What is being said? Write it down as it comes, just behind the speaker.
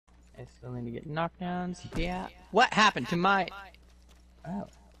I still need to get knockdowns. Yeah. What happened to my... Oh.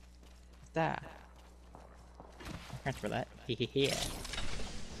 What's that? I'll transfer that. Yeah.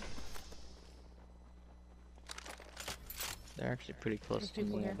 They're actually pretty close to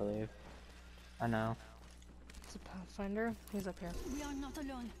me, I believe. I know. It's a Pathfinder. He's up here. We are not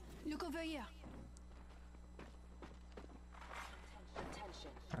alone. Look over here.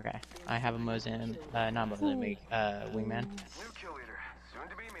 Okay. I have a Mozam, not Mozam, wingman. New kill leader. Soon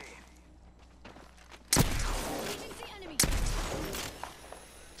to be me. Engaging the enemy.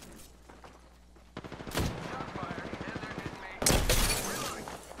 Shot fired, and they're hitting me. Reloading.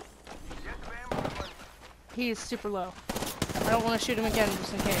 Get the bam moving. He is super low. I don't want to shoot him again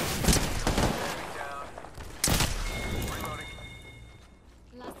just in case. Down. Reloading.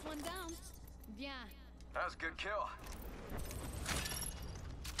 Last one down. Bien. That was a good kill.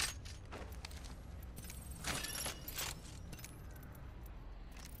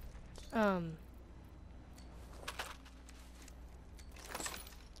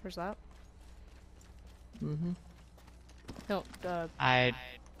 Where's that? Mm-hmm. No, I...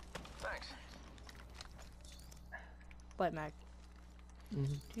 Thanks. light mag.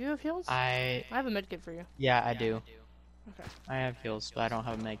 Mm-hmm. Do you have heals? I have a medkit for you. Yeah, I do. Okay. I have heals, but I don't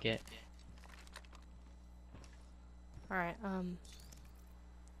have a medkit. Alright,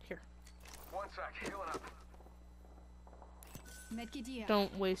 here. One sec, healing up. Medkit here.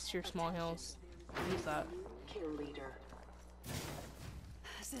 Don't waste your small heals. Use that. Kill leader.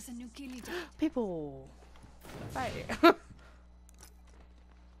 There's a new kill leader. People! Hi.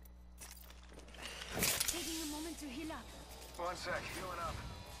 Taking a moment to heal up. One sec, healing up.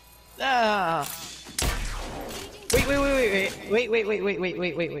 Ah! Wait.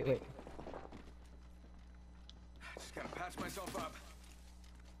 Just gotta patch myself up.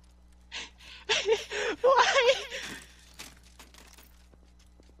 Why?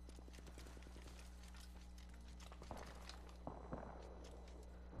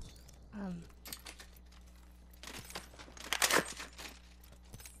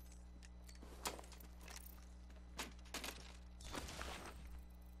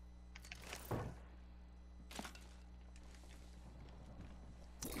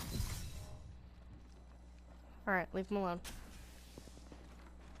 Alright, leave him alone.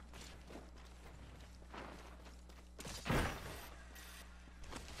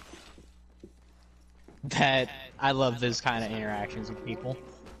 That I love this kind of interactions with people.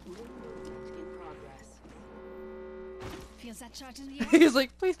 Feels that charge in the air. He's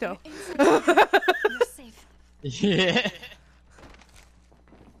like, please don't. You're safe. Yeah.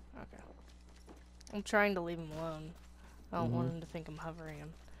 Okay. I'm trying to leave him alone. I don't want Mhm. him to think I'm hovering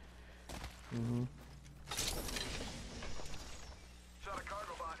him. Mhm. Shot a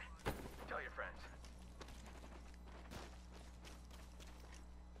cargo bot. Tell your friends.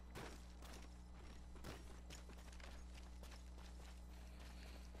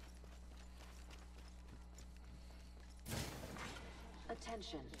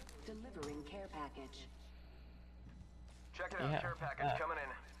 Attention. Delivering care package. Check it out, Yeah. care package coming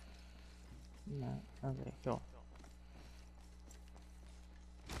in. No. Okay, cool.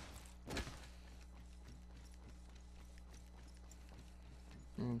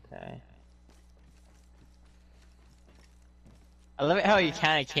 Okay. I love it how he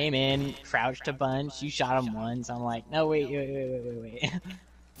kind of came in, crouched a bunch. You shot him once. I'm like, no, wait.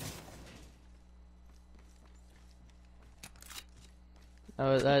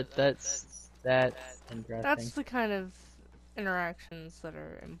 Oh, that's interesting. That's the kind of interactions that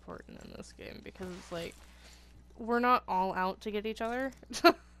are important in this game, because it's like, we're not all out to get each other.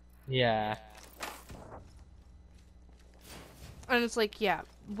 Yeah. And it's like, yeah,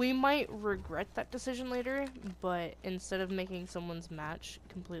 we might regret that decision later, but instead of making someone's match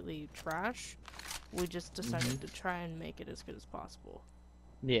completely trash, we just decided to try and make it as good as possible.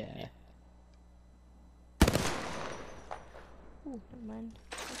 Yeah. Ooh, never mind.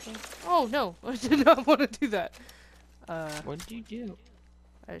 Okay. Oh, no! I did not want to do that. What did you do?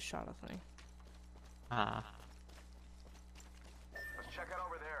 I just shot a thing. Ah. Let's check out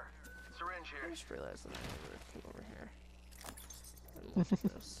over there. Syringe I here. just realized that I needed to come over here. And look at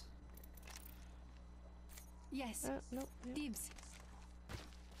this. Yes. Nope. Dibs.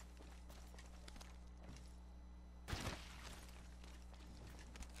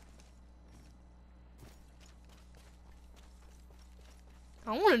 I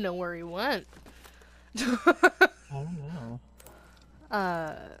want to know where he went. I don't know.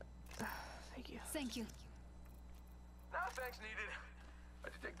 Thank you. Thank you. No thanks needed. I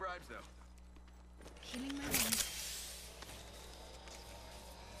should take bribes though. Killing my man.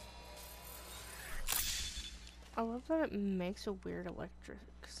 I love that it makes a weird electric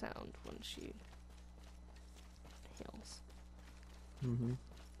sound when she heals. Mm-hmm.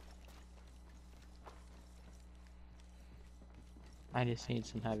 I just need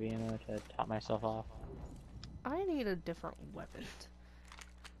some heavy ammo to top myself off. I need a different weapon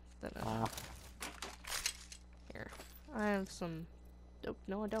than a... Wow. Here. I have some... Nope,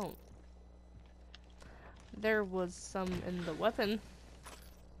 no I don't. There was some in the weapon.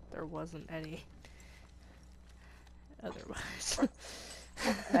 There wasn't any otherwise.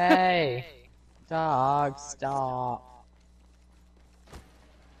 Hey! Dog, stop.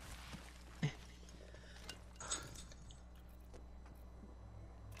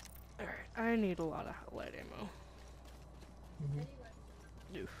 Alright, I need a lot of light ammo.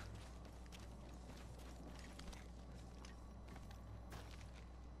 Oof.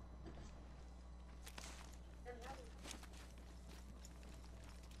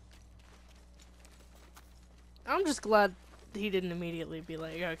 I'm just glad he didn't immediately be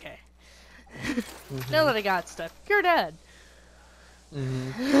like, okay. Now that I got stuff, you're dead.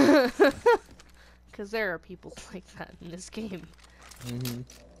 Mm-hmm. Because there are people like that in this game. Mm-hmm.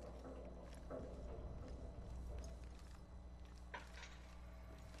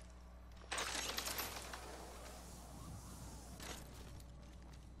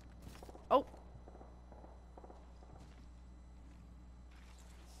 Oh.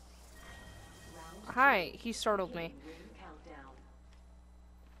 Hi, he startled me. Countdown.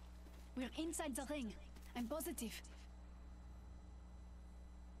 We're inside the ring. I'm positive.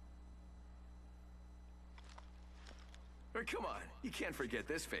 Come on, you can't forget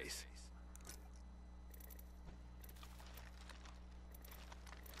this face.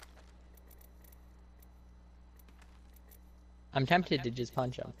 I'm tempted to just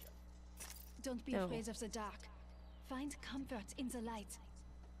punch him. Don't be No. afraid of the dark. Find comfort in the light.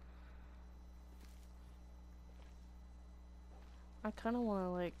 I kind of want to,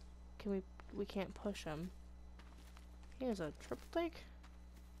 like, we can't push him. He has a triple take?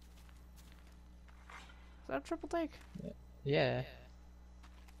 Is that a triple take? Yeah.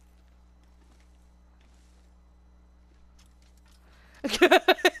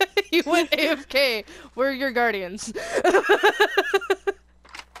 You went AFK. Where are your guardians?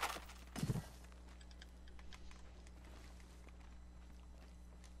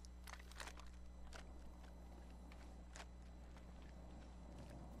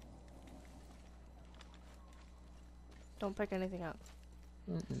 Don't pick anything up.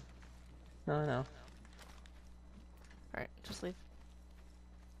 Mm-mm. No, no. Alright, just leave.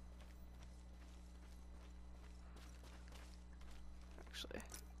 Actually.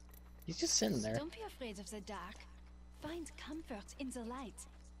 He's just sitting there. Don't be afraid of the dark. Find comfort in the light.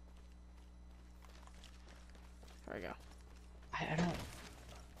 There we go. I don't.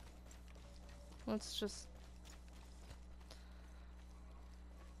 Let's just...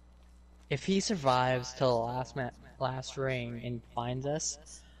 If he survives till the last ring and finds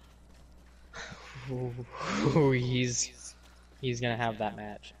us, he's gonna have that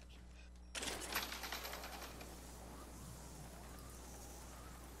match.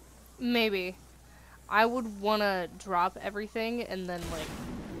 Maybe. I would want to drop everything and then, like,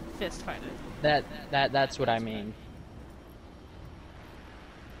 fist fight it. That's what I mean.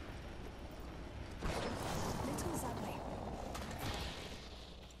 Let's go that way.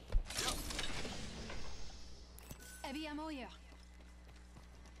 Heavy ammo here.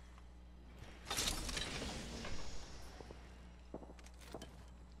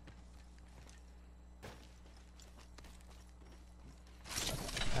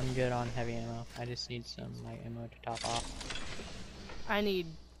 I'm good on heavy ammo. I just need some light ammo to top off. I need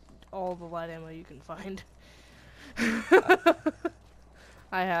all the light ammo you can find.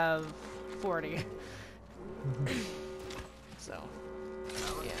 I have 40. So,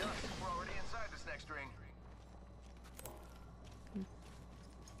 yeah. We're already inside this next ring.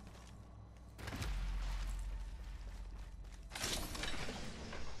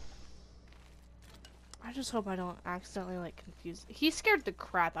 I just hope I don't accidentally, like, confuse. He scared the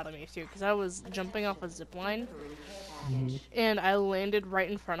crap out of me, too, because I was jumping off a zip line, and I landed right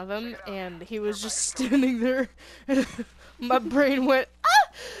in front of him, and he was just standing there. My brain went,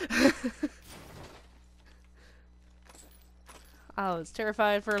 ah! I was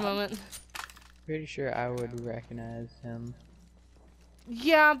terrified for a moment. Pretty sure I would recognize him.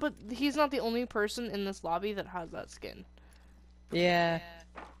 Yeah, but he's not the only person in this lobby that has that skin. Yeah.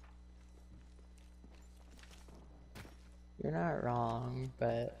 You're not wrong,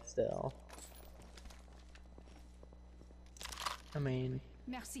 but still. I mean,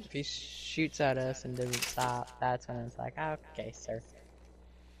 Merci. if he shoots at us and doesn't stop, that's when it's like, okay, sir.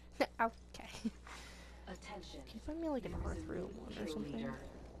 Okay. Attention. Can you find me like an R301 or Kill something? leader.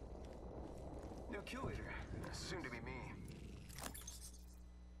 New kill leader. Soon to be me.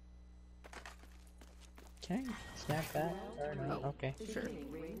 Can I snap that? Or no? Okay. Sure.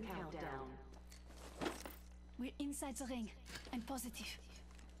 Beginning ring countdown. We're inside the ring. I'm positive.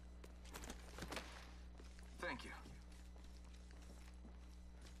 Thank you.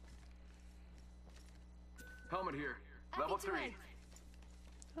 Helmet here. Level Happy to 3. help.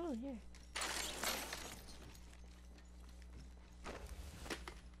 Oh, yeah.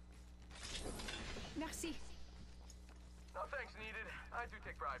 Merci. No thanks needed. I do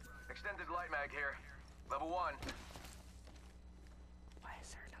take pride. Extended light mag here. Level 1. Why is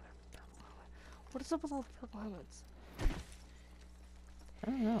there another purple helmet? What is up with all the purple helmets? I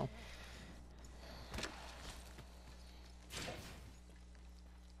don't know.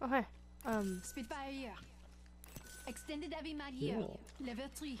 Oh, hey. Spitfire here. Extended heavy mag here. Cool. Level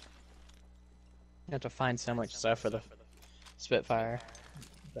 3. You have to find so much stuff for the Spitfire,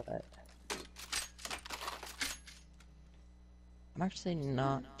 but I'm actually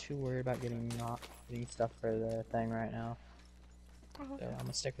not too worried about getting stuff for the thing right now. Oh, So okay. I'm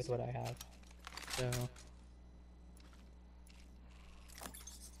gonna stick with what I have. So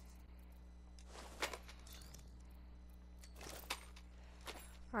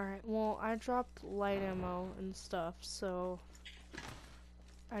Alright, well, I dropped light ammo and stuff, so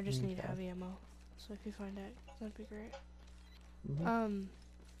I just need Okay. heavy ammo. So if you find it, that'd be great. mhm.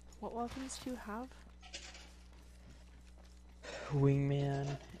 What weapons do you have?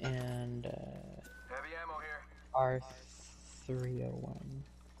 Wingman and Heavy ammo here. R301.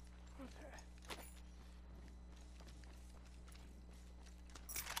 Okay.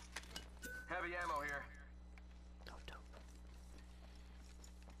 Heavy ammo here. Oh, dope.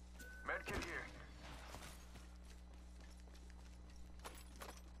 Medkit here.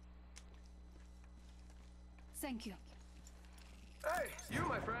 Thank you. Hey, you,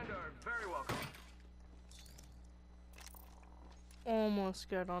 my friend, are very welcome. Almost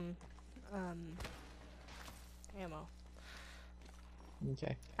good on, ammo.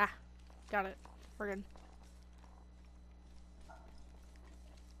 Okay. Ah, got it. We're good.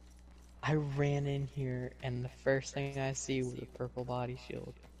 I ran in here and the first thing I see was a purple body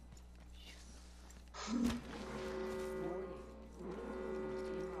shield. Warning.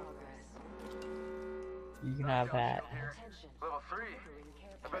 In progress. You can have that. Here. Attention. Level 3. Delivering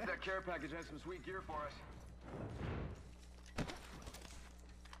care I bet that care package has some sweet gear for us.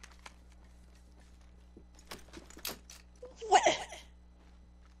 What?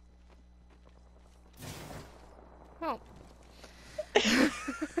 Oh.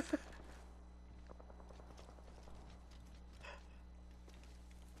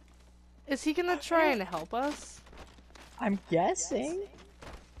 Is he gonna try and help us? I'm guessing.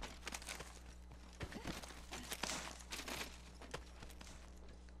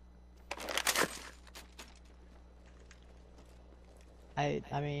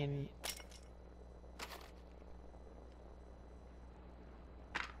 I mean,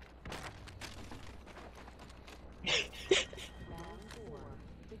 Round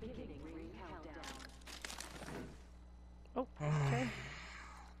 4. Beginning ring countdown. Oh, okay.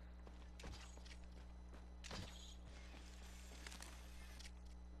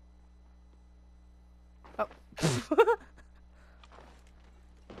 Oh.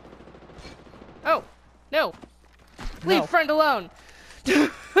 Oh, no. Leave No. friend alone.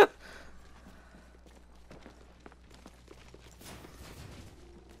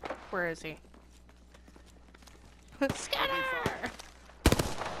 Where is he? Scatter!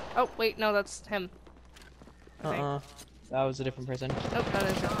 Oh, wait, no, that's him. that was a different person. Nope, that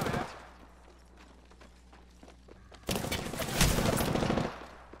is him. Give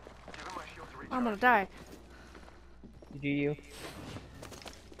him my shield to recharge. I'm gonna die. Do you?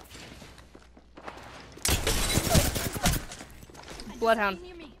 Bloodhound.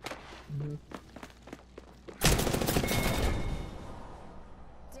 Near me.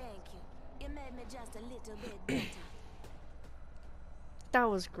 Thank you. It made me just a little bit better. That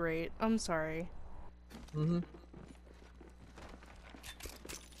was great. I'm sorry. Mhm.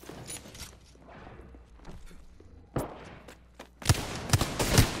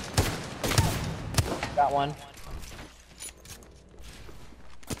 Got one.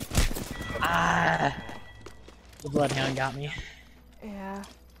 Ah! The bloodhound got me. Yeah.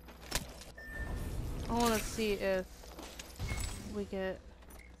 I want to see if we get...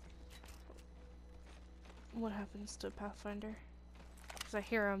 What happens to Pathfinder? Because I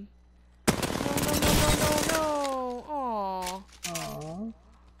hear him. No, no, no, no, no, no! Aww. Aww.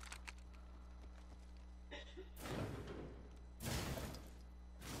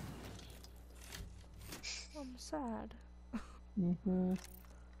 I'm sad. Mhm.